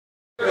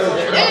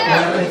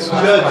Gentlemen,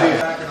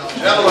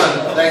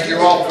 thank you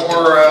all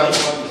for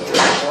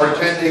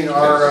attending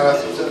our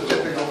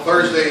typical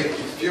Thursday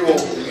fuel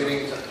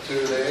meeting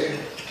today.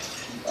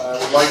 I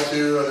would like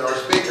to, our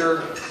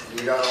speaker,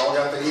 you all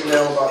got the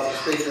email about the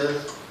speaker.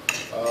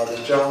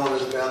 This gentleman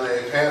has been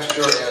a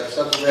pastor at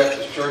Central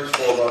Baptist Church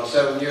for about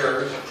 7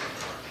 years.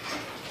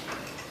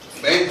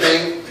 Main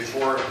thing,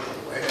 before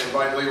I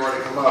invite Leroy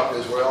to come up,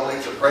 is we all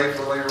need to pray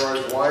for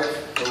Leroy's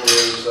wife, who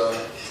is,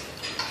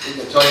 he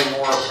can tell you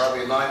more,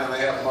 probably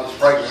 9.5 months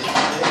pregnant.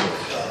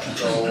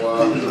 So,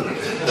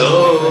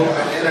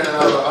 in and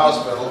out of the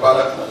hospital.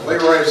 But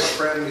Leroy is a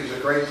friend, he's a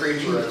great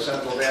preacher at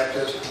Central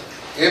Baptist.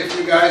 If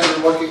you guys are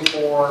looking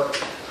for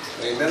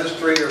a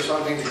ministry or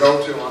something to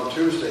go to on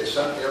Tuesday,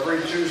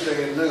 every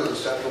Tuesday at noon,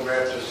 Central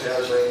Baptist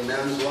has a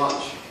men's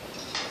lunch.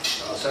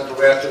 Central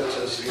Baptist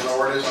is, you know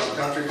where it is on the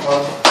Country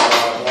Club, a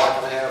block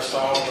and a half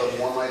south of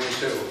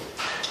 192.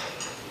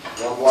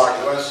 1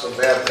 block west of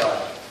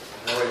Babcock.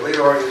 Anyway,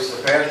 Leroy is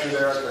the pastor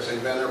there because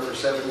he's been there for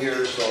 7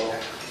 years, so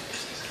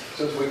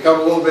since we come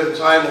a little bit of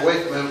time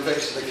away from him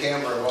fixing the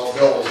camera while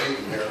Bill was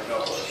eating here.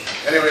 No.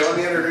 Anyway, let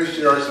me introduce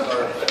you to our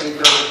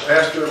speaker,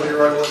 Pastor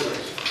Leroy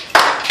Williams.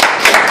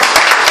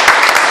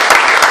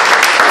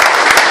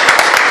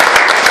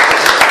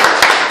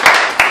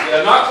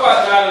 Yeah, not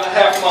quite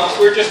 9.5 months.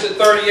 We're just at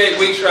 38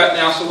 weeks right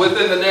now, so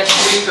within the next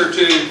week or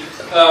two,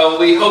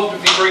 we hope to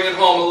be bringing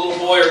home a little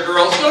boy or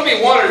girl. It's going to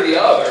be one or the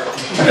other.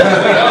 We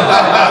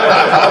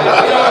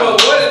don't know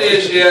what it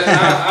is yet.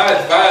 I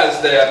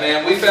advise that,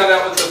 man. We found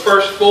out with the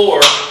first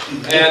 4,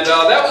 and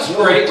that was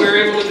great. We were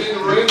able to do the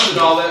rooms and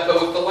all that,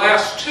 but with the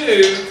last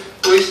 2,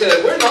 we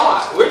said, we're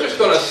not. We're just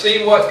going to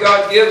see what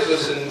God gives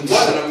us, and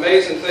what an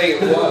amazing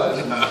thing it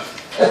was.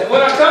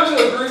 When I come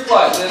to a group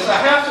like this, I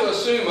have to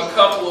assume a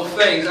couple of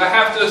things. I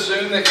have to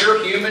assume that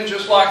you're human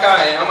just like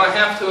I am. I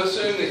have to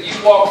assume that you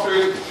walk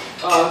through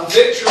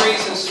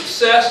victories and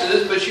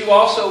successes, but you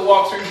also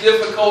walk through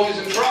difficulties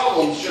and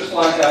problems just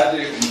like I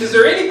do. Is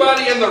there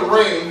anybody in the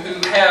room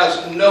who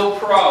has no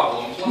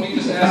problems? Let me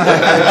just ask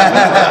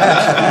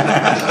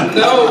that.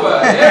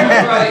 Nobody.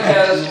 Everybody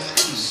has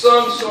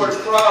some sort of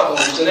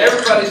problems, and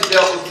everybody's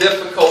dealt with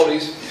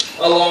difficulties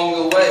along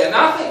the way. And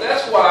I think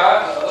that's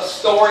why a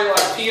story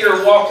like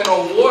Peter walking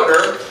on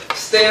water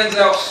stands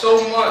out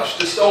so much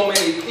to so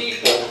many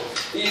people.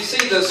 You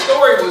see, the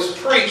story was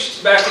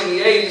preached back in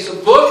the 80s. A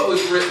book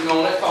was written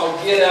on it called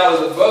Get Out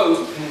of the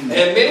Boat.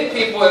 And many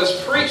people have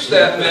preached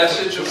that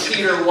message of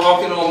Peter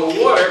walking on the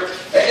water.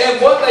 And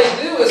what they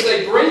do is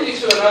they bring you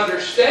to an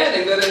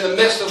understanding that in the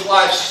midst of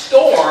life's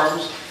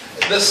storms,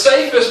 the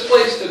safest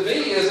place to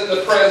be is in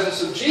the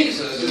presence of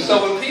Jesus. And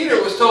so when Peter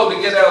was told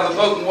to get out of the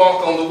boat and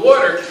walk on the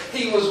water,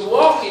 he was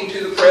walking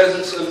to the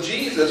presence of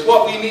Jesus.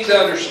 What we need to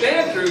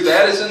understand through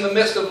that is in the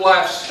midst of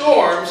life's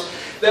storms,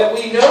 that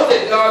we know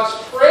that God's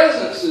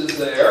presence is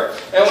there,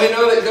 and we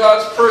know that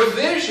God's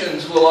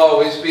provisions will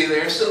always be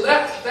there. So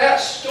that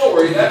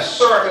story, that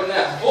sermon,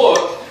 that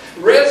book,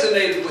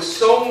 resonated with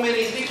so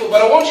many people.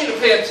 But I want you to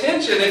pay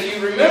attention, if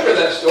you remember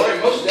that story,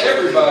 most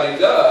everybody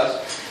does.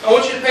 I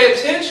want you to pay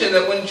attention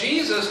that when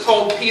Jesus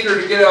told Peter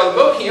to get out of the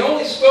boat, he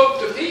only spoke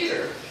to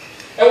Peter.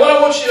 And what I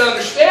want you to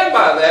understand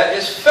by that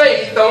is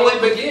faith only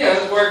begins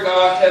where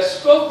God has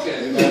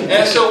spoken.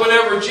 And so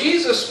whenever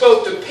Jesus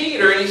spoke to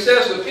Peter, and he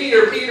says to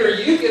Peter, Peter,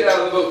 you get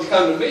out of the boat and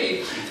come to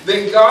me,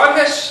 then God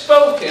has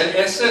spoken,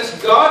 and since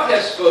God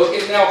has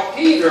spoken, now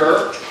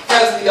Peter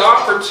has the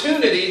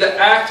opportunity to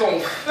act on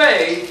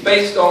faith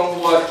based on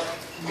what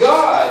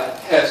God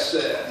has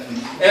said.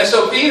 And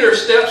so Peter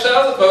steps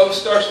out of the boat and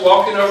starts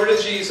walking over to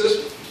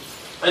Jesus.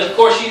 And of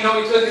course, you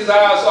know, he took his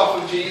eyes off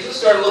of Jesus,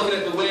 started looking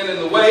at the wind and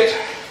the waves,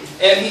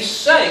 and he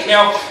sank.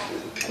 Now,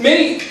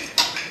 many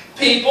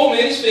people,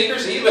 many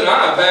speakers, even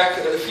I, back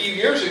a few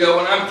years ago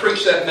when I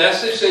preached that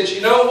message, said,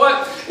 you know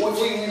what, when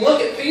we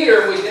look at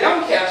Peter, we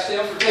downcast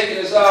him for taking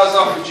his eyes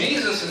off of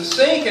Jesus and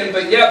sinking,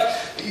 but yet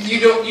you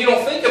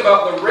don't think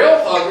about the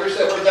rail huggers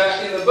that were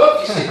back in the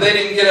boat. You see, they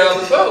didn't get out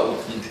of the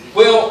boat.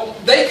 Well,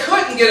 they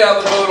couldn't get out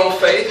of the boat on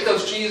faith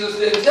because Jesus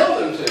didn't tell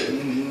them to.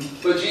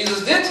 But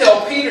Jesus did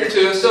tell Peter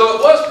to, and so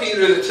it was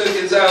Peter that took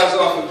his eyes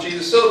off of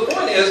Jesus. So the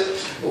point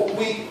is,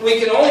 we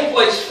can only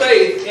place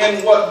faith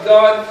in what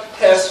God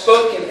has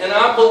spoken. And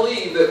I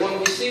believe that when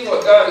we see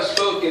what God has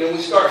spoken and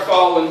we start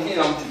following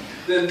Him,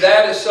 then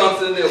that is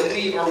something that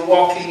we are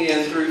walking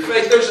in through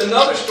faith. There's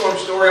another storm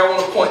story I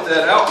want to point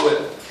that out with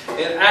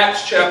in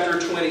Acts chapter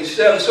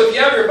 27. So if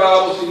you have your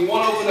Bibles and you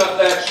want to open up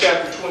Acts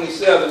chapter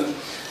 27,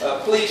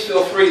 please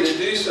feel free to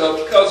do so,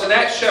 because in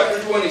Acts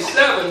chapter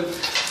 27,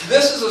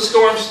 this is a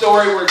storm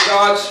story where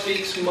God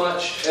speaks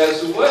much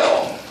as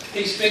well.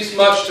 He speaks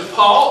much to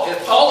Paul, and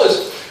Paul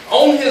is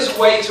on his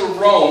way to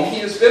Rome. He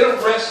has been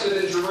arrested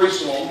in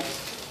Jerusalem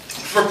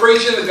for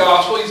preaching the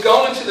gospel. He's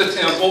going to the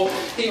temple.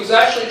 He was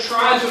actually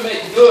trying to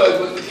make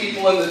good with the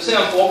people in the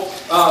temple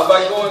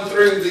by going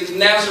through the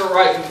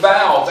Nazirite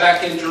vow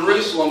back in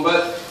Jerusalem.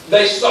 But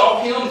they saw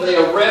him, they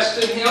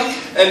arrested him,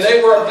 and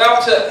they were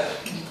about to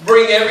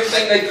bring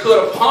everything they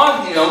could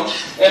upon him.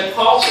 And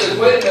Paul said,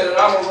 wait a minute,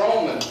 I'm a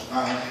Roman.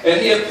 And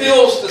he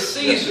appeals to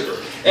Caesar.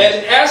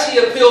 And as he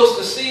appeals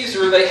to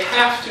Caesar, they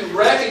have to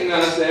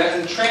recognize that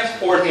and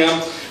transport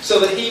him so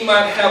that he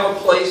might have a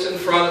place in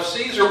front of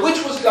Caesar,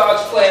 which was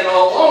God's plan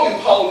all along,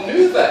 and Paul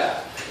knew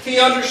that. He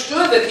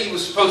understood that he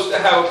was supposed to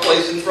have a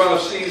place in front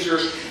of Caesar,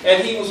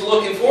 and he was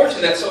looking forward to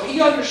that. So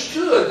he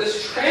understood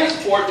this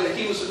transport that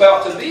he was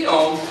about to be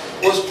on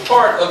was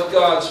part of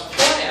God's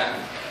plan.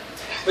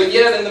 But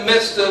yet, in the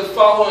midst of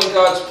following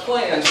God's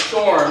plan,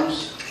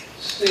 storms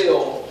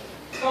still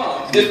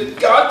come. Did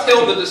God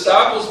tell the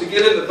disciples to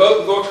get in the boat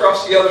and go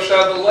across the other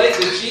side of the lake?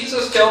 Did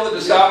Jesus tell the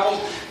disciples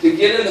to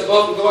get in the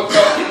boat and go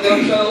across the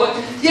other side of the lake?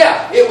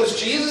 Yeah, it was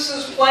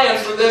Jesus' plan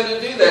for them to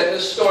do that, and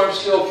the storm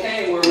still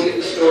came, where we get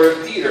the story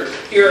of Peter.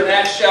 Here in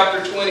Acts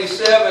chapter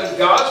 27,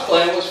 God's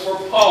plan was for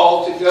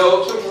Paul to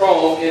go to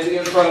Rome and be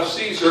in front of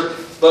Caesar,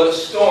 but a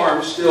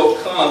storm still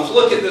comes.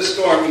 Look at this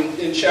storm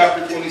in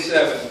chapter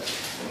 27.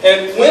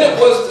 And when it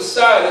was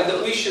decided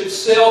that we should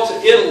sail to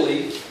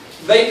Italy,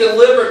 they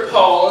delivered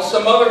Paul and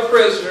some other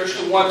prisoners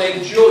to one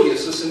named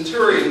Julius, a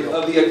centurion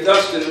of the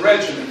Augustan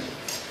regiment.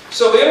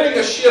 So entering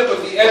a ship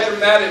of the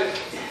Adramyttium,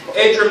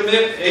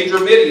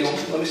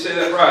 let me say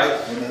that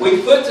right,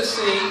 we put to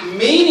sea,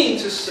 meaning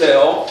to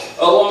sail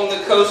along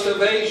the coast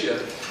of Asia.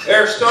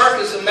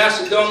 Aristarchus, a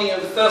Macedonian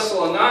of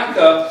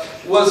Thessalonica,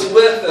 was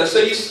with us. So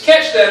you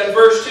catch that in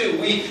verse 2.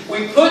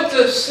 We put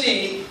to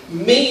sea,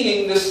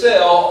 meaning to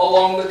sail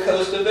along the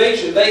coast of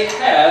Asia. They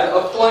had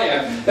a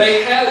plan.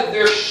 They had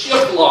their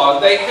ship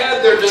log. They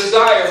had their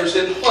desires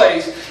in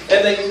place,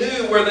 and they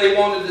knew where they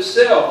wanted to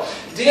sail.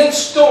 Did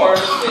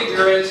storms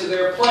figure into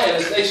their plan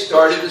as they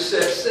started to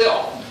set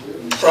sail?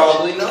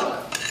 Probably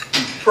not.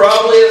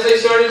 Probably as they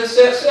started to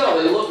set sail,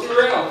 they looked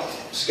around.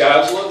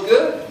 Skies look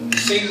good.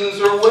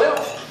 Seasons are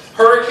well.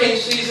 Hurricane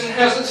season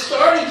hasn't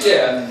started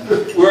yet.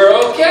 We're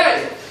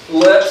okay.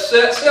 Let's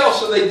set sail.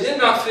 So they did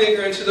not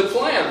figure into the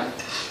plan.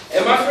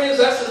 And my friends,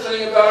 that's the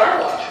thing about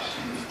our lives.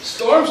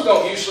 Storms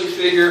don't usually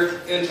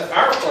figure into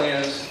our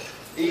plans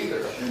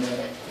either.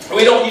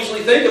 We don't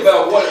usually think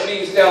about what it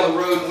means down the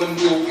road when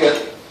we'll get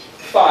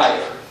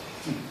fired.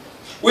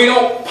 We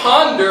don't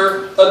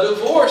ponder a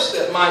divorce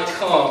that might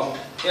come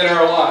in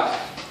our life.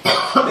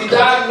 The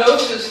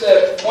diagnosis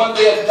that one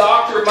day a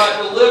doctor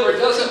might deliver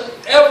doesn't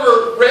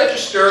ever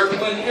register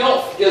when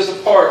health is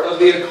a part of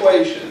the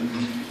equation.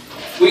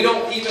 We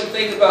don't even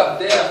think about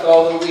death,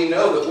 although we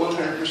know that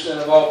 100%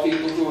 of all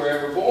people who are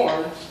ever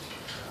born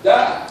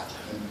die.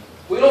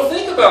 We don't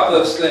think about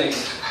those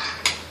things.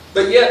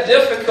 But yet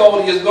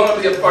difficulty is going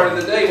to be a part of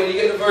the day. When you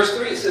get to verse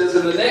 3, it says,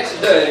 "And the next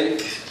day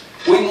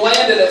we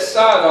landed at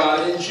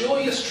Sidon, and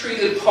Julius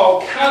treated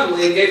Paul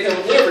kindly and gave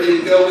him liberty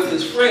to go with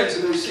his friends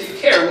and receive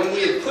care. When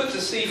we had put to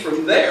sea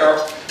from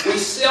there, we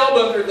sailed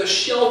under the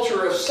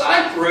shelter of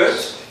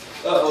Cyprus."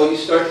 You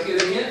start to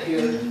get a hint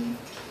here.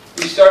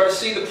 You start to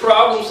see the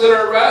problems that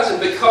are arising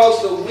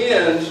because the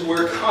winds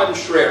were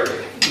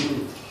contrary.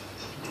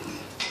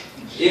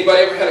 Anybody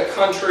ever had a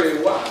contrary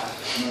wife?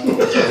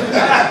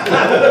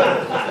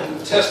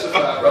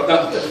 Testify, right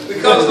now.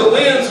 Because the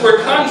winds were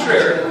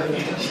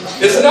contrary.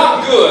 It's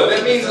not good.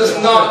 That means it's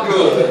not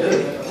good.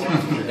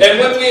 And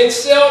when we had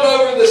sailed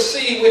over the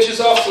sea, which is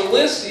off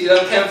Cilicia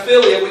and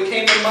Pamphylia, we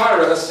came to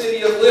Myra, a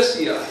city of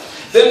Lycia.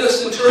 Then the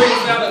centurion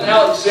found an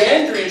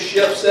Alexandrian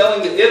ship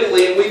sailing to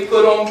Italy, and we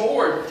put on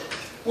board.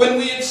 When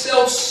we had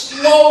sailed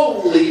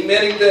slowly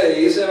many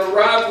days and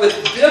arrived with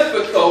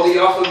difficulty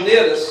off of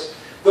Cnidus,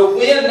 the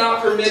wind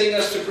not permitting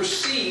us to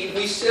proceed,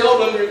 we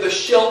sailed under the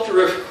shelter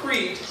of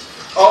Crete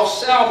off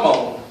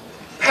Salmon.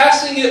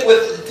 Passing it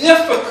with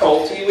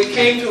difficulty, we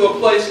came to a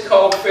place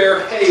called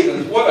Fair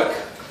Havens. What a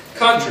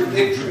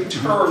contradictory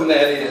term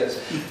that is.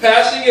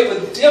 Passing it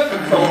with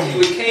difficulty,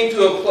 we came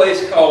to a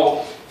place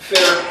called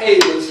Fair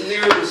Havens,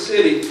 near the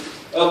city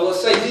of,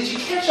 let's say, did you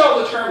catch all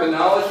the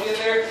terminology in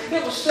there?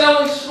 It was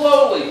sailing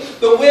slowly.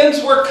 The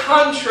winds were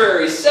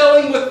contrary,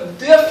 sailing with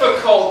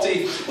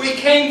difficulty. We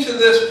came to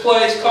this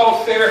place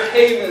called Fair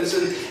Havens,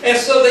 and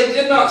so they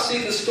did not see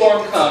the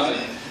storm coming.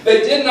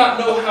 They did not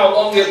know how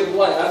long it would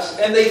last,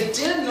 and they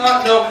did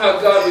not know how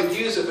God would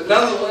use it. But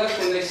nonetheless,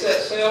 when they set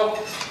sail,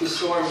 the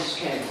storms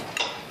came.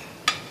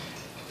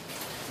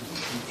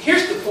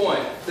 Here's the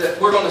point that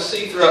we're going to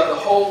see throughout the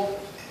whole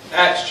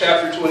Acts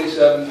chapter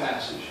 27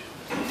 passage.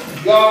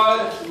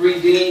 God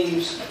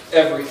redeems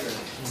everything.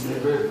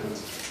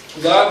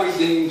 God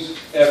redeems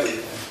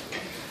everything.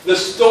 The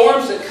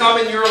storms that come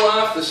in your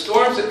life, the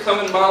storms that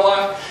come in my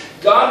life,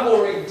 God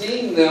will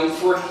redeem them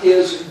for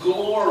His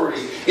glory.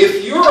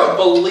 If you're a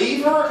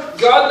believer,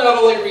 God not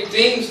only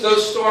redeems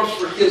those storms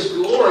for His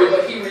glory,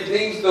 but He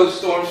redeems those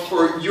storms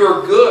for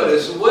your good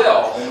as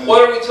well.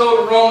 What are we told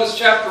in Romans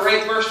chapter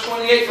 8, verse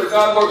 28? For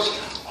God works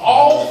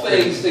all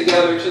things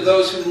together to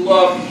those who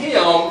love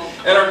Him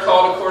and are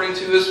called according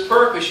to His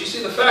purpose. You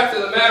see, the fact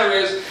of the matter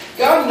is,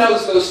 God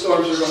knows those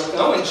storms are going to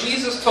come. When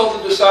Jesus told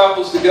the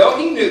disciples to go,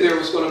 He knew there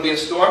was going to be a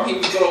storm. He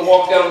was going to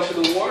walk out into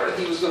the water, and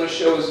He was going to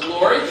show His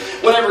glory.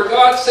 Whenever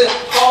God sent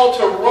Paul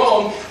to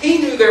Rome, He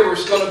knew there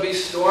was going to be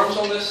storms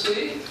on this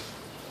sea,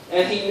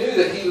 and He knew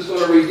that He was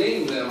going to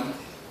redeem them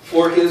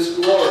for His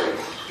glory.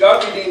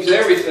 God redeems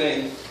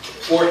everything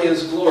for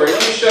His glory.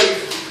 Let me show you,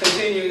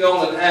 continuing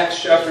on in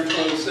Acts chapter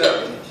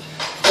 27.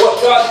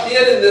 What God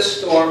did in this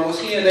storm was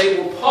He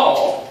enabled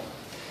Paul,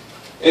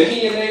 and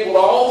He enabled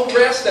all the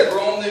rest that were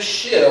on this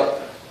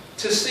ship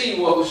to see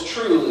what was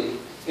truly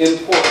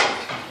important.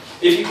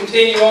 If you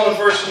continue on in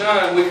verse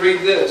 9, we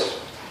read this.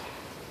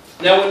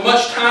 Now when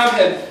much time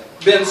had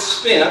been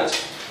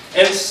spent,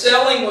 and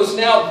sailing was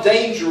now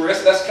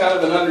dangerous, that's kind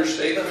of an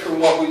understatement from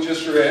what we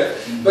just read,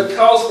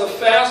 because the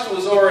fast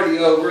was already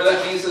over.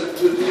 That means that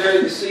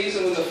during the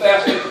season when the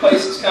fast took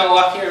place, it's kind of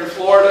like here in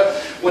Florida,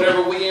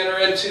 whenever we enter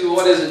into,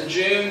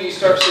 June, you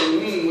start saying,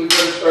 we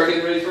better start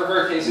getting ready for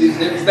hurricane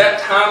season. It was that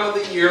time of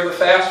the year, the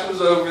fast was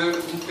over,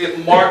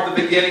 it marked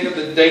the beginning of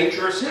the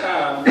dangerous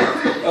time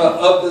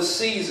of the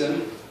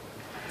season.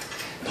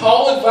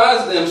 Paul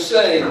advised them,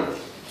 saying,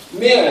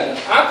 Men,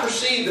 I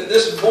perceive that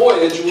this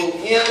voyage will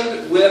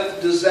end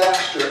with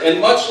disaster and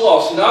much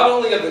loss, not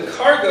only of the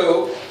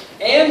cargo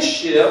and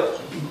ship,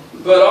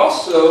 but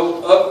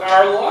also of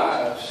our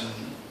lives.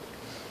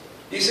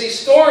 You see,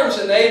 storms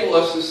enable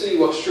us to see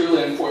what's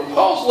truly important.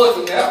 Paul's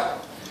looking out.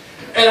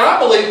 And I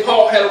believe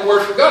Paul had a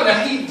word from God.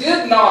 Now, he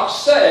did not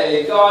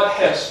say, God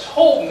has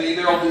told me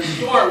there will be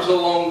storms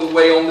along the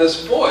way on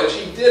this voyage.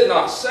 He did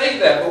not say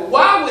that. But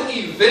why would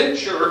he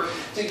venture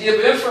to give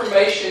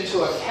information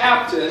to a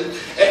captain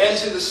and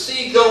to the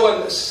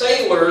seagoing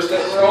sailors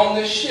that were on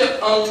this ship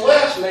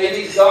unless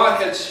maybe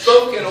God had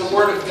spoken a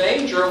word of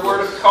danger, a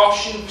word of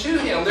caution to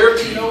him? There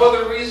would be no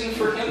other reason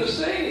for him to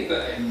say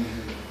anything.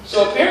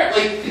 So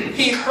apparently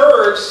he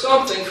heard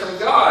something from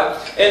God,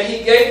 and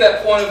he gave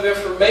that point of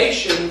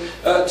information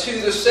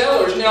to the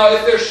sailors. Now,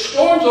 if there's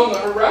storms on the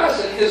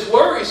horizon, his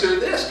worries are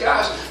this,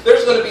 guys.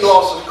 There's going to be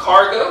loss of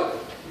cargo.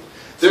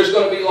 There's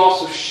going to be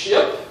loss of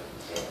ship.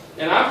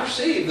 And I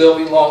perceive there'll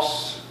be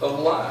loss of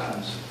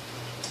lives.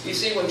 You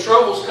see, when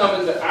troubles come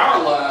into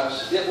our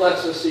lives, it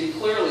lets us see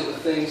clearly the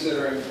things that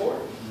are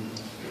important.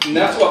 And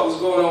that's what was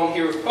going on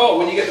here with Paul.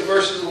 When you get to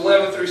verses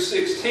 11 through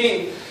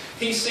 16,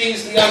 he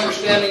sees the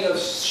understanding of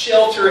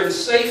shelter and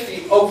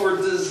safety over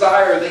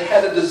desire. They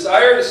had a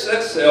desire to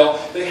set sail.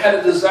 They had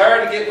a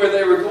desire to get where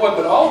they were going.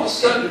 But all of a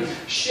sudden,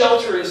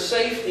 shelter and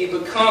safety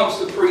becomes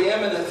the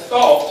preeminent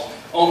thought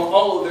on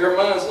all of their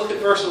minds. Look at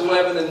verse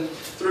 11 and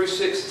through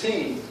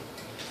 16.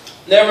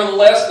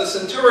 Nevertheless, the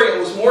centurion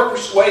was more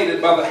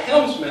persuaded by the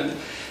helmsman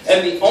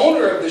and the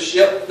owner of the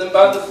ship than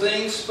by the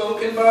things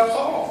spoken by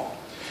Paul.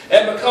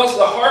 And because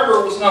the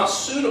harbor was not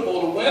suitable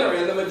to winter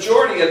in, the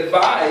majority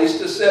advised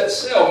to set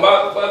sail.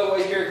 By the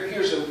way,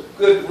 here's a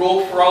good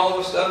rule for all of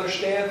us to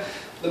understand.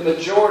 The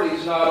majority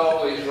is not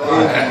always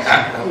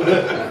right.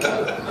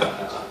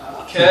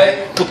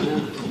 Okay?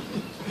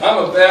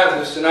 I'm a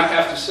Baptist, and I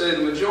have to say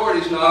the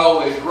majority is not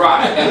always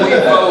right. And we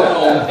vote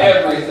on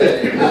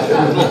everything.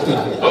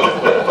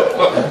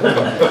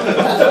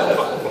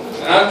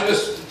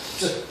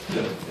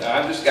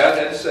 God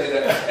had to say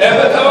that. And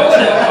because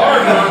the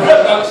harbor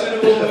was not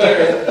suitable to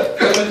winter,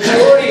 the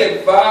majority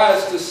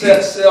advised to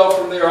set sail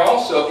from there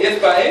also,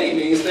 if by any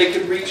means they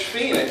could reach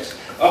Phoenix,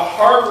 a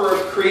harbor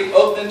of Crete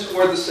open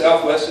toward the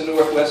southwest and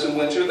northwest, and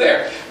winter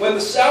there. When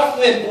the south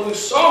wind blew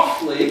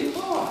softly,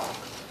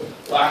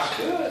 life's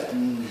good.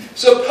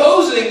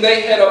 Supposing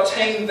they had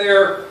obtained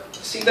their,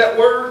 see that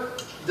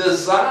word?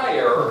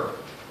 Desire.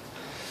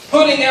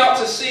 Putting out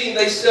to sea,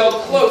 they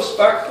sailed close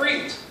by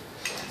Crete.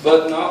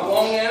 But not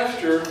long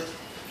after,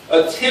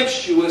 a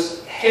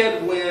tempestuous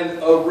headwind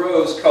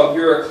arose called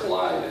Viera.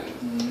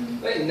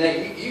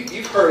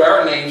 You've heard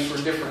our names for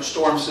different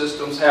storm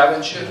systems,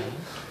 haven't you?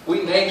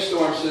 We name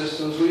storm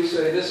systems. We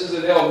say this is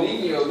an El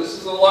Nino, this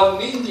is a La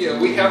Nina.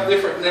 We have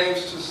different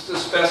names to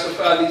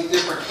specify these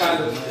different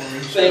kind of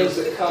things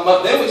that come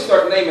up. Then we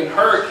start naming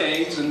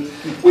hurricanes, and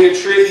we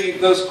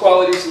attribute those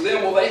qualities to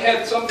them. Well, they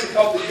had something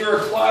called the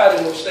Viera,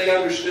 in which they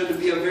understood to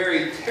be a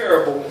very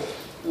terrible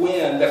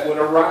wind that would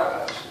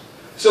arise.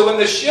 So when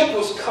the ship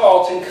was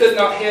caught and could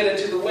not head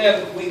into the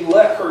wind, we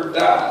let her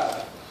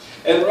die.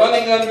 And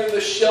running under the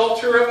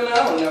shelter of an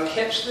island. Now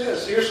catch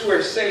this. Here's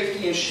where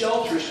safety and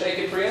shelter is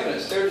taking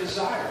preeminence. Their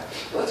desire.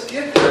 Let's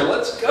get there.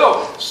 Let's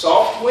go.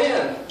 Soft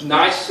wind.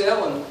 Nice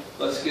sailing.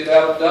 Let's get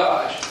out of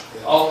Dodge.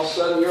 All of a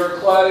sudden your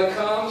colliding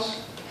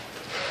comes.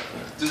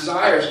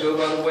 Desires go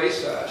by the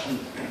wayside.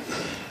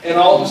 And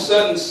all of a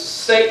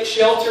sudden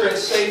shelter and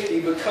safety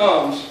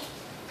becomes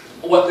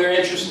what they're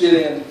interested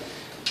in.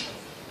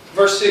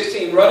 Verse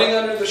 16, running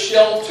under the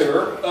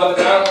shelter of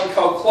an island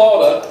called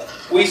Clauda,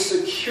 we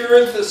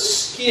secured the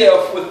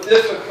skiff with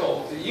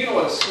difficulty. You know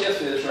what a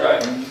skiff is,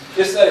 right?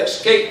 It's that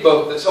escape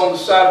boat that's on the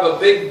side of a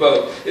big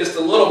boat. It's the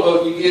little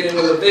boat you get in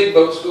when the big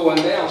boat's going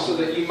down so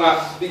that you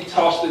might be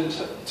tossed and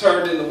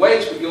turned in the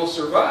waves, but you'll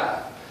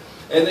survive.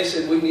 And they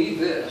said, we need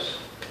this.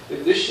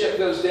 If this ship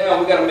goes down,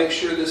 we've got to make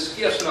sure this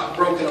skiff's not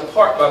broken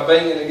apart by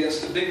banging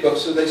against the big boat.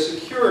 So they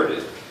secured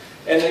it.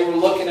 And they were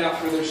looking out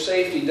for their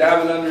safety,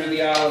 diving under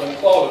the island of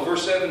Clauda.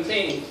 Verse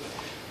 17,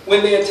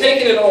 when they had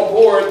taken it on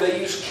board, they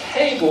used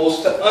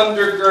cables to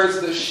undergird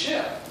the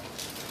ship.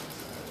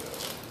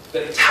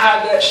 They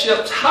tied that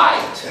ship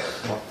tight.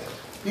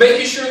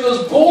 Making sure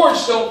those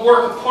boards don't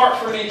work apart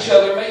from each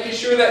other. Making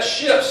sure that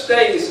ship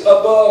stays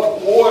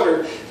above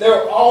water.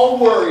 They're all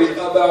worried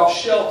about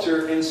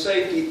shelter and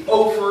safety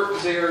over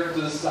their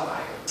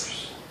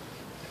desires.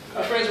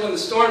 My friends, when the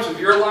storms of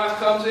your life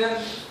comes in,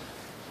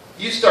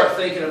 you start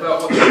thinking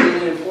about what's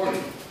really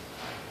important.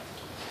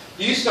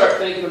 You start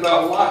thinking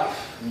about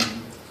life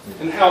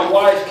and how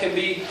life can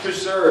be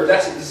preserved.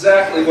 That's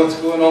exactly what's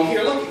going on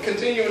here. Look,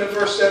 continuing in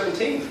verse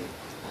 17.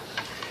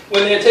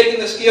 When they had taken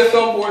the skiff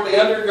on board, they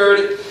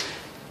undergirded.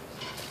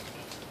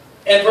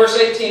 And verse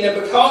 18,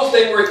 and because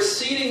they were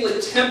exceedingly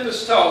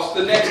tempest-tossed,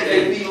 the next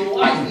day they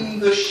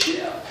lightened the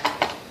ship.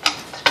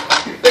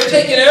 They're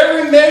taking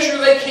every measure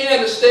they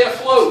can to stay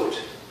afloat.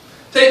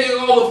 Taking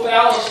all the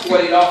ballast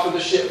weight off of the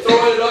ship,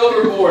 throwing it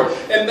overboard,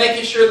 and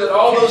making sure that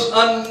all those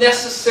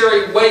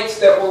unnecessary weights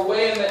that were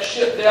weighing that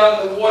ship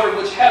down in the water,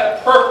 which had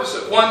a purpose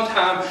at one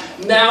time,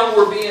 now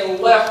were being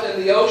left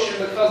in the ocean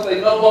because they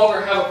no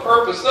longer have a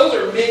purpose. Those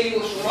are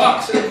meaningless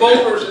rocks and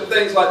boulders and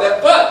things like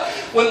that. But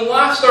when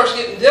life starts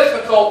getting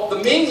difficult, the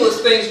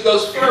meaningless things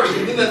goes first,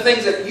 and then the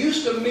things that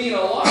used to mean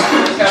a lot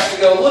have to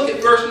go. Look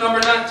at verse number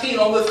 19.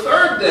 On the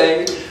third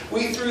day,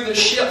 we threw the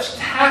ship's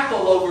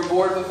tackle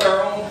overboard with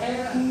our own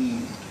hands.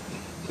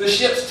 The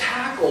ship's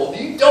tackle.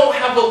 You don't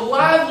have a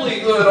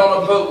livelihood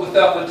on a boat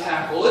without the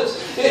tackle.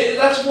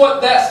 That's what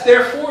that's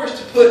there for, is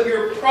to put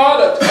your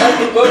product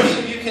on the boat so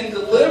you can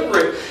deliver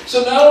it.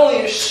 So not only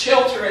is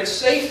shelter and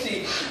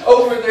safety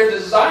over their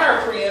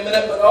desire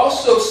preeminent, but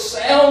also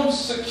sound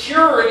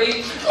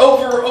security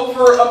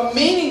over a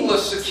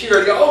meaningless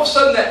security. All of a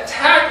sudden that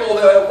tackle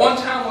that at one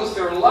time was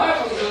their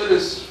livelihood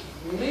is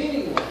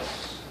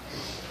meaningless.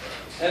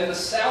 And the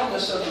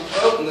soundness of the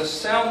boat and the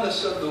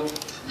soundness of the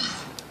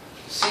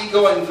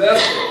seagoing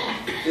vessel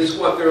is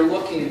what they're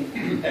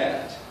looking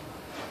at.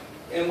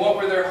 And what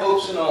were their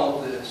hopes in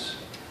all of this?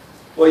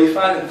 Well, you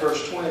find it in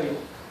verse 20.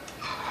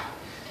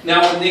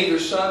 Now when neither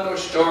sun nor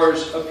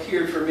stars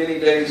appeared for many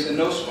days, and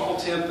no small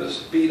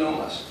tempest beat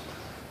on us,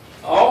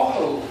 all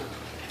hope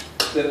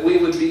that we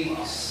would be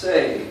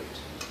saved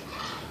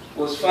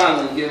was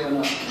finally given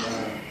up.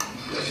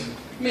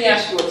 Let me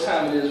ask you what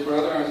time it is,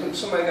 brother.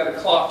 Somebody got a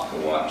clock to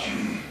watch?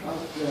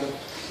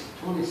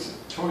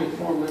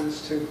 24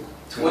 minutes to.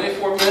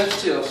 24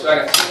 minutes till, so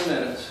I got 10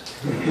 minutes.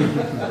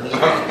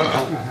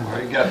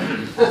 There you go.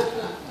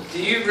 Do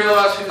you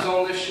realize who's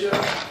on this ship?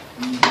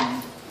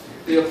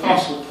 The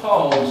Apostle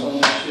Paul is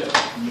on this ship.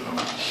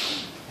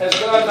 Has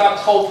God not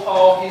told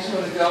Paul he's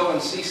going to go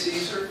and see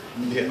Caesar?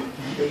 Yeah.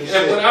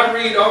 And when I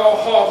read all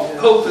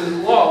hope is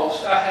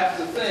lost, I have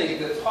to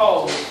think that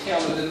Paul was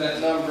counted in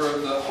that number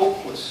of the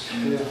hopeless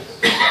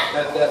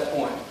at that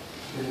point.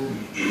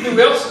 Who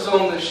else is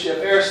on this ship?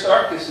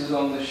 Aristarchus is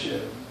on this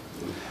ship.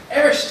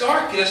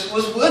 Aristarchus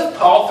was with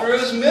Paul through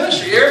his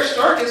ministry.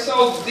 Aristarchus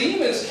saw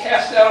demons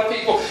cast out of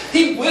people.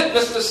 He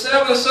witnessed the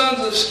 7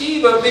 sons of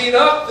Sceva beat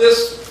up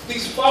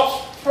these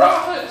false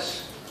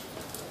prophets.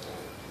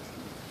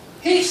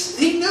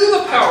 He knew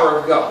the power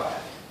of God.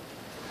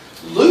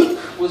 Luke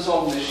was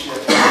on this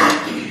ship.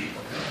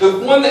 The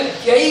one that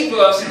gave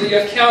us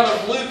the account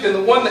of Luke and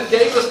the one that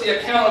gave us the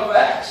account of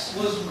Acts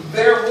was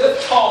there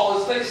with Paul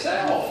as they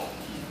sailed.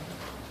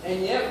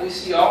 And yet we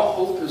see all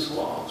hope is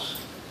lost.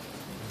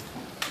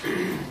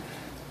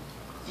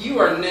 You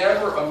are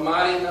never a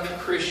mighty enough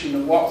Christian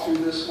to walk through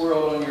this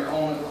world on your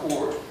own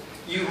accord.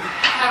 You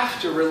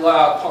have to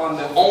rely upon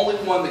the only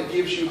one that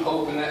gives you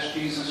hope, and that's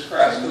Jesus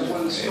Christ. Because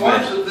when the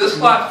storms of this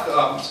life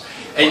comes,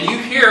 and you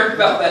hear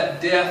about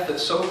that death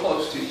that's so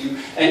close to you,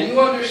 and you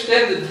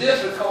understand the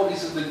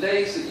difficulties of the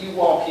days that you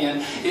walk in,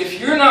 if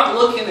you're not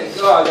looking at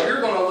God,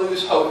 you're going to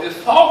lose hope.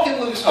 If Paul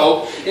can lose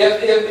hope,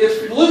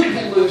 if Luke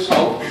can lose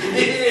hope,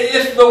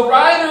 if the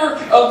writer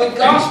of the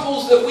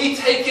Gospels that we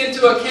take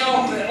into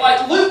account,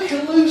 like Luke,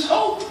 can lose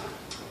hope,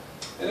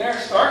 and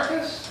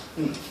Aristarchus,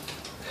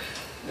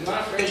 and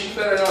my friends, you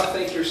better not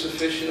think you're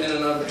sufficient in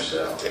and of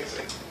yourself.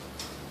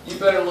 You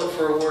better look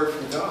for a word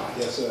from God.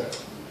 Yes, sir.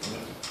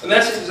 And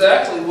that's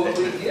exactly what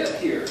we get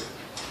here.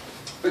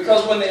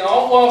 Because when they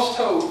all lost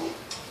hope,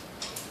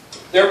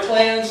 their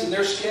plans and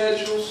their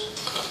schedules,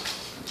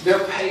 their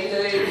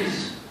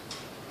paydays,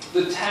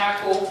 the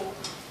tackle,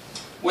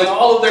 when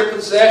all of their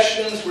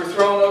possessions were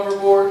thrown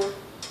overboard,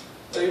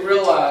 they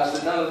realized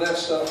that none of that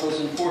stuff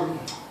was important.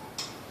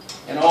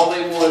 And all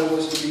they wanted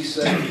was to be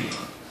saved.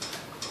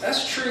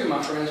 That's true,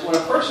 my friends. When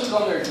a person's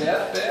on their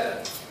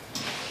deathbed,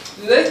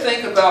 do they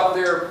think about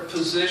their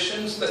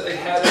positions that they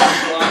had in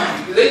this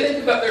life? Do they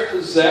think about their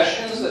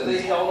possessions that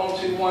they held on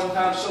to one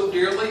time so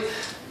dearly?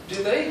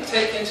 Do they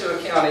take into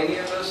account any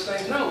of those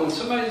things? No. When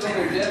somebody's on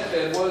their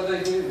deathbed, what do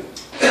they do?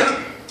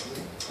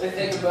 They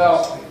think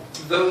about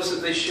those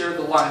that they shared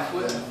the life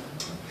with.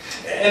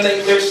 And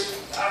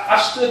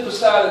I stood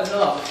beside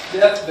enough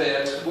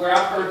deathbeds where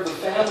I heard the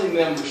family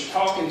members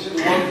talking to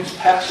the one who's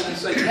passing and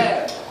say,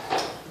 "Dad,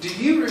 do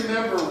you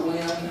remember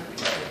when?"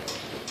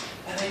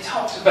 And they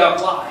talked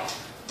about life.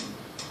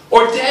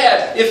 Or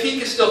Dad, if he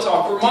could still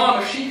talk, or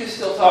Mom, if she could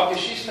still talk, if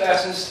she's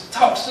passing,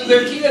 talks to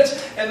their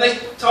kids, and they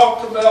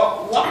talk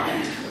about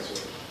life.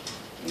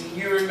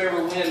 you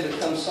remember when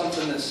becomes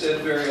something that's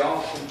said very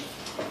often.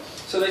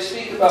 So they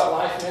speak about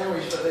life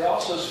memories, but they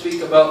also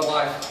speak about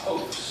life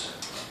hopes.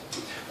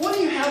 What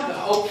do you have to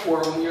hope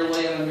for when you're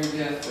laying on your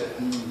deathbed?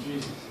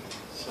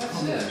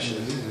 That's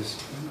it.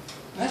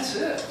 That's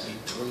it.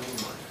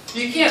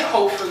 You can't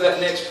hope for that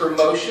next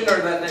promotion or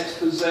that next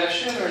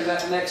possession or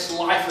that next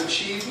life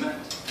achievement.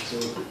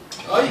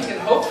 All you can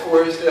hope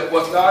for is that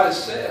what God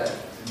has said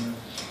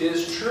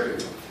is true.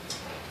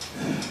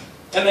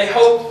 And they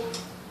hope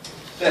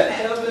that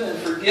heaven and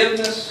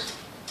forgiveness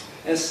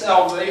and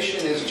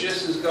salvation is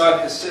just as God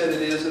has said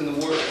it is in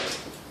the Word.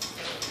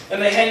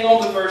 And they hang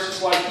on to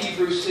verses like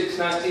Hebrews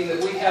 6:19,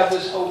 that we have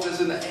this hope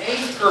as an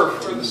anchor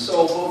for the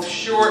soul, both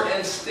sure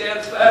and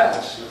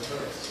steadfast,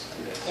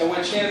 and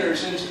which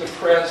enters into the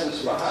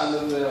presence behind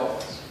the veil.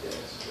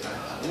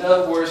 In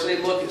other words,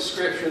 they look at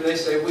Scripture and they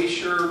say, we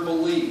sure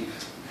believe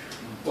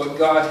what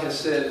God has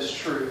said is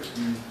true.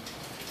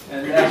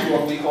 And that's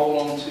what we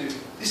hold on to.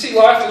 You see,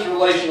 life is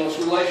relational. It's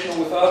relational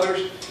with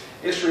others.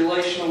 It's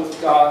relational with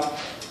God.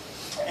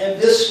 And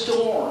this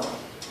storm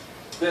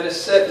that is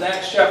set in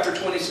Acts chapter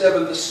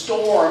 27, the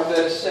storm that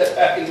is set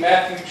back in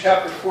Matthew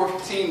chapter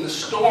 14, the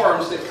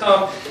storms that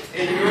come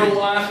in your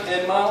life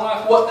and my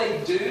life, what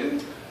they do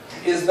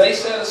is they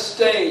set a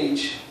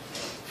stage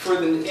for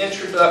the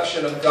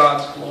introduction of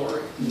God's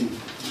glory.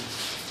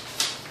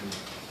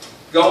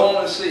 Go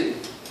on and see.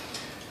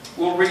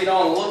 We'll read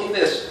on. Look at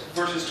this.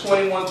 Verses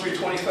 21 through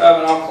 25,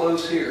 and I'll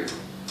close here.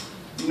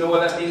 You know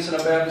what that means in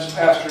a Baptist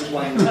pastor's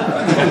language, right?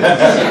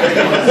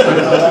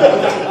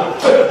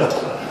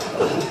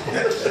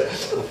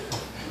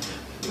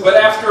 But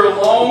after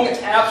a long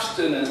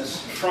abstinence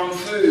from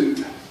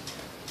food,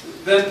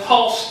 then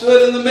Paul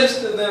stood in the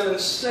midst of them and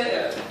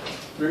said,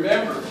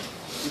 remember,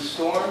 the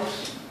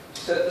storms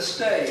set the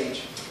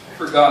stage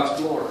for God's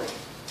glory.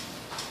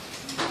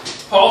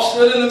 Paul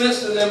stood in the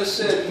midst of them and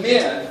said,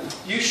 men,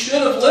 you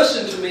should have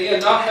listened to me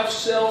and not have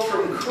sailed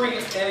from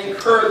Crete and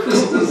incurred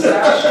this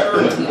disaster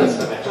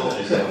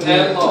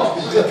and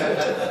loss.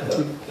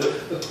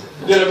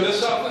 Did I miss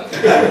something?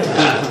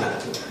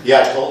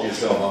 Yeah, I told you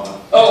so, Mama.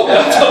 Oh, I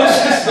told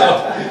you so.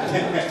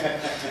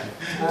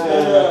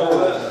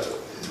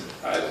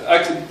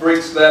 I could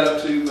bring that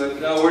up too,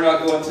 but no, we're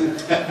not going to.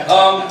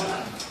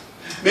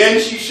 Men,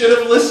 you should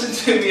have listened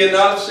to me and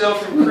not have sailed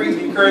from Crete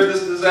and incurred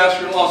this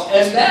disaster and loss.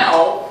 And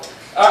now,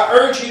 I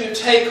urge you to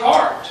take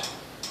heart.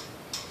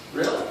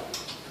 Really?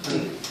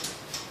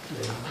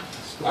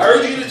 I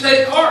urge you to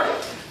take heart,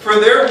 for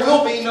there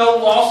will be no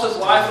loss of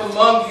life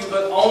among you,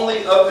 but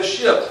only of the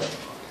ship.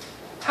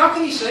 How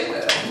can he say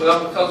that?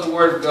 Well, because the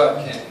Word of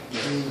God came.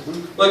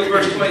 Look at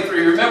verse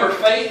 23. Remember,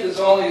 faith is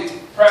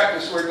only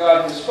practiced where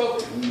God has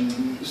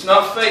spoken. It's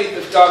not faith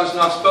if God has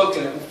not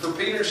spoken it. For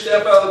Peter to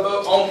step out of the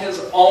boat on his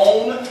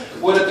own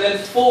would have been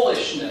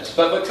foolishness.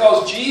 But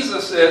because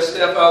Jesus says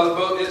step out of the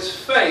boat, it's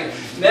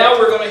faith. Now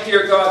we're going to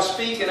hear God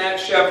speak in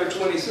Acts chapter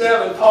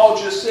 27. Paul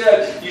just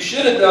said, you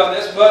should have done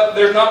this, but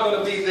there's not going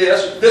to be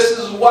this. This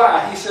is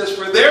why. He says,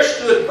 for there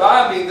stood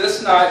by me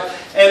this night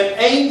an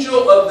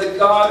angel of the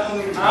God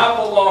whom I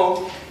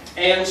belong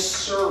and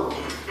serve.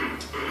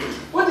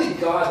 What did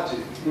God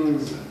do?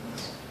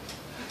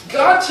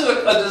 God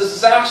took a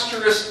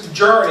disastrous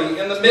journey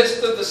in the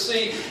midst of the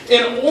sea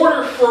in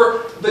order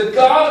for the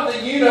God of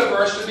the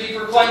universe to be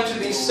proclaimed to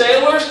these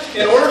sailors,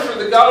 in order for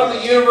the God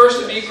of the universe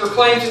to be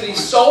proclaimed to these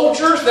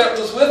soldiers that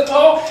was with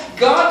Paul.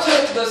 God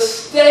took the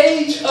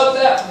stage of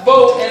that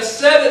boat and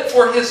set it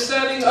for His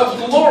setting of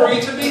glory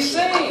to be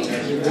seen.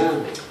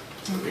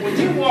 When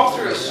you walk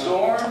through a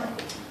storm,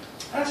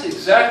 that's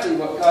exactly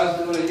what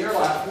God's doing in your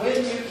life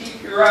when you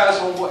keep your eyes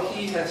on what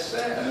He has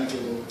said.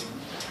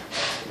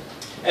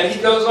 And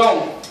he goes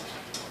on.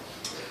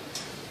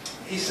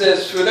 He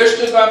says, for there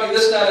stood by me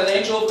this night an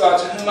angel of God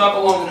to whom I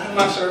belong and whom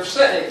I serve,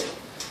 saying,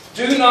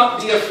 do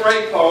not be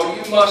afraid, Paul.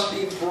 You must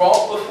be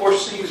brought before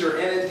Caesar.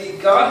 And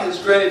indeed, God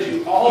has granted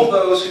you all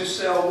those who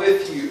sail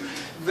with you.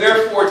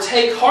 Therefore,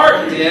 take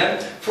heart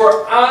then,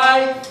 for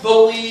I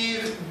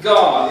believe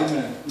God,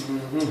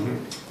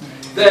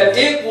 that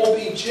it will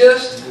be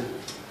just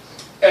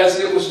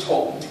as it was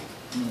told me.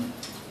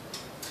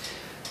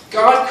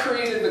 God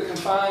created the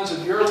confines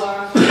of your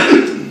life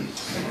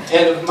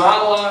and of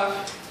my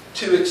life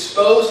to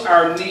expose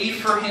our need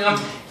for Him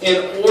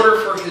in order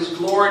for His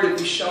glory to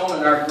be shown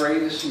in our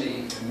greatest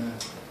need.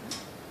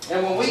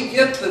 And when we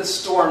get the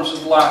storms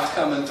of life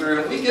coming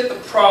through, and we get the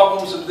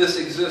problems of this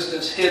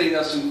existence hitting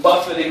us and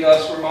buffeting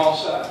us from all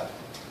sides,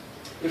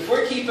 if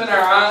we're keeping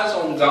our eyes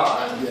on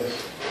God,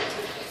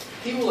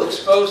 He will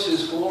expose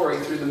His glory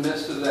through the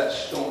midst of that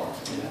storm.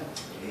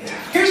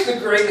 Here's the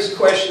greatest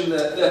question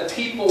that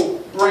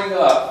people bring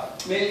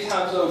up many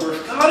times over.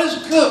 If God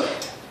is good,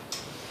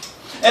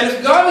 and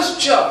if God is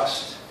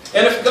just,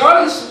 and if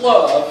God is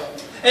love,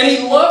 and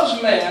He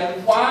loves man,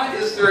 why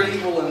is there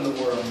evil in the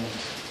world?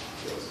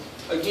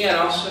 Again,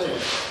 I'll say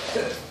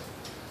it.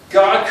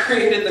 God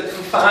created the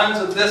confines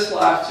of this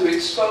life to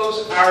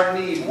expose our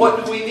need.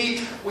 What do we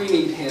need? We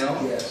need Him.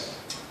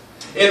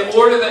 In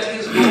order that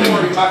His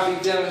glory might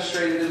be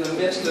demonstrated in the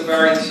midst of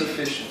our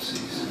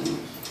insufficiencies.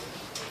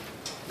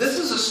 This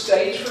is a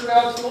stage for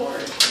God's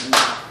glory.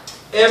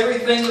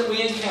 Everything that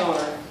we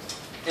encounter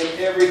and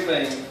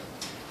everything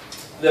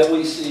that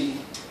we see.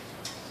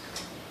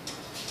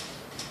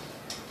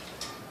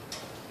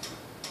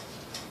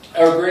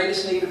 Our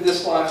greatest need of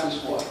this life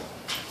is what?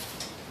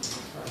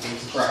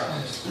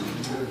 Christ.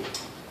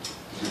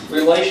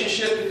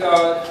 Relationship to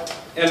God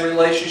and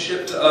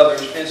relationship to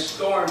others. And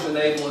storms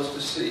enable us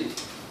to see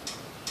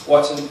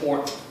what's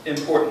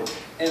important.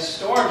 And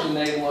storms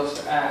enable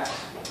us to act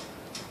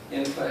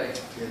in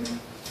faith.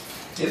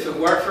 If it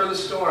weren't for the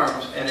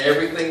storms and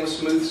everything was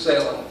smooth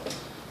sailing,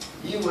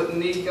 you wouldn't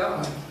need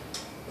God.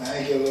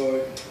 Thank you,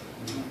 Lord.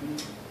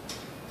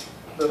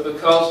 But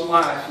because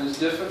life is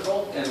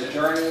difficult and the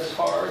journey is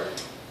hard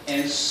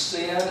and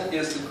sin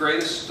is the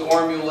greatest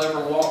storm you'll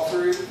ever walk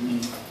through,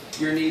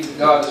 your need of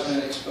God has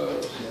been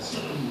exposed.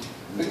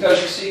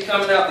 Because you see,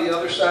 coming out the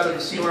other side of the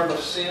storm of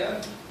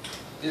sin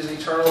is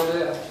eternal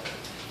death.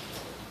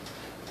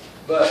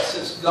 But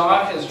since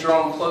God has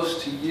drawn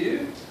close to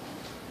you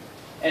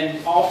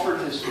and offered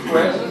His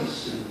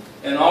presence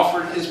and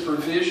offered His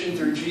provision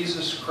through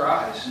Jesus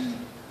Christ,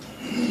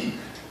 then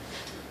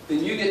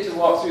you get to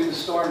walk through the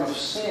storm of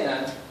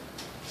sin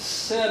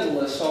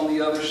sinless on the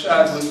other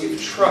side when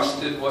you've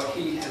trusted what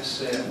He has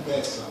said.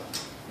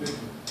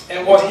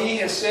 And what He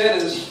has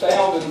said is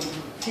found in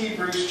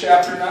Hebrews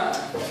chapter 9.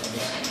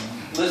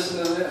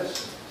 Listen to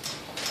this.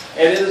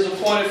 And it is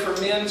appointed for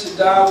men to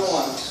die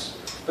once,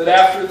 but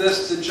after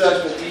this the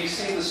judgment. Do you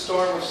see the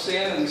storm of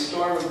sin and the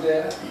storm of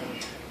death?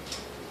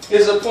 It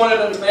is appointed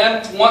unto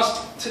man once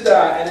to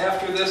die, and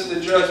after this the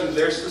judgment.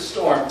 There's the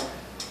storm.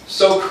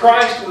 So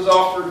Christ was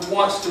offered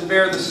once to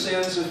bear the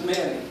sins of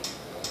many.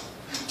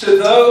 To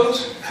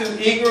those who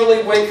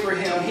eagerly wait for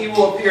Him, He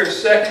will appear a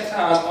second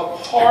time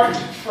apart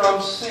from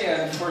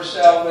sin for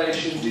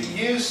salvation. Do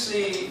you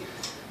see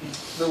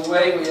the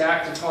way we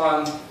act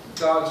upon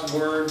God's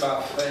Word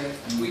by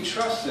faith? We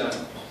trust Him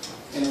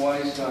in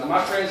what He's done.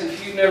 My friends,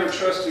 if you've never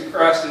trusted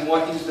Christ in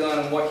what He's done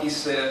and what He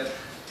said,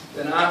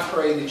 then I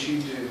pray that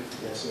you do.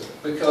 Yes, sir.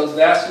 Because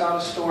that's not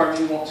a storm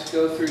you want to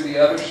go through the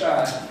other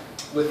side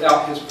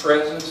without His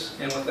presence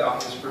and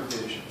without His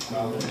provision.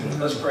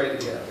 Let's pray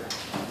together.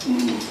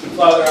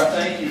 Father, I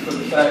thank You for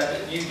the fact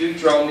that You do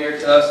draw near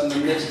to us in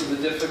the midst of the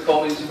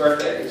difficulties of our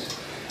days.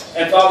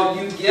 And Father,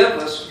 You give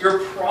us Your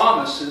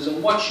promises,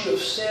 and what You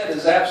have said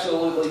is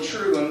absolutely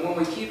true. And when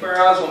we keep our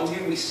eyes on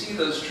You, we see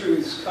those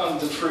truths come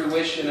to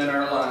fruition in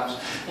our lives.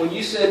 When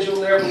You said You'll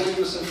never leave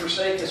us and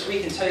forsake us, we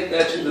can take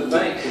that to the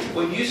bank.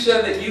 When You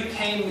said that You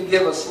came to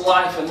give us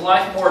life and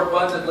life more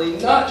abundantly,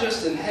 not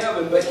just in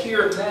heaven, but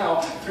here and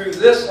now through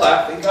this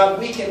life, and God,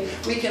 we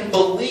can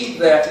believe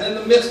that. And in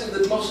the midst of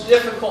the most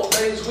difficult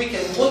days, we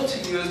can look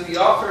to You as the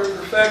author and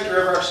perfecter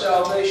of our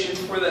salvation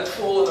for that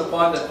full and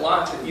abundant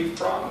life that You've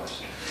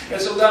promised. And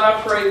so, God, I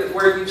pray that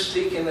where You've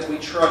spoken, that we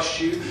trust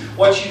You,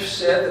 what You've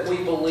said, that we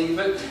believe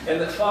it,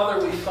 and that,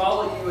 Father, we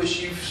follow You as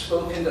You've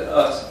spoken to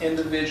us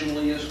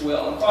individually as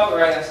well. And,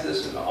 Father, I ask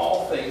this in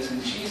all things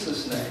in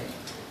Jesus' name.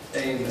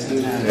 Amen.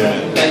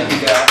 Amen. Thank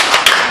You, God.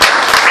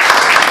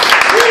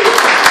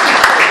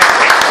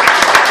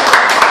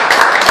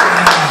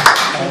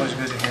 Always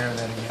good to hear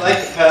that again. Thank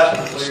you,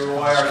 Pastor Leroy.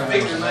 Our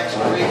speaker next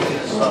week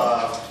is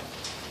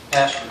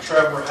Pastor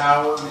Trevor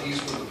Howard.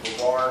 He's with the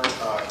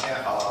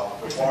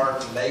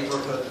Brevard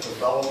Neighborhood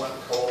Development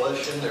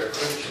Coalition. They're a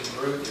Christian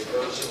group that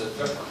goes into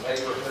different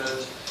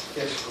neighborhoods,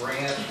 gets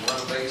grants,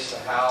 renovates the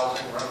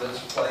housing,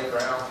 renovates the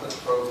playground, puts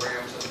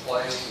programs in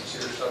place. He was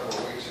here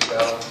several weeks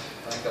ago.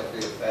 I think that'll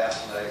be a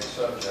fascinating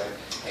subject.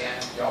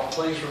 And y'all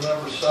please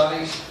remember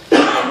Sundays.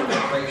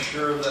 Make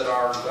sure that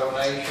our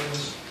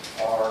donations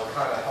are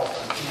kind of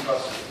helping keep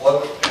us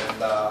afloat,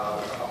 and I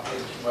don't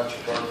think too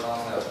much burden on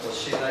that. We'll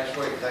see you next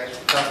week. Thanks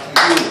for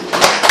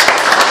coming.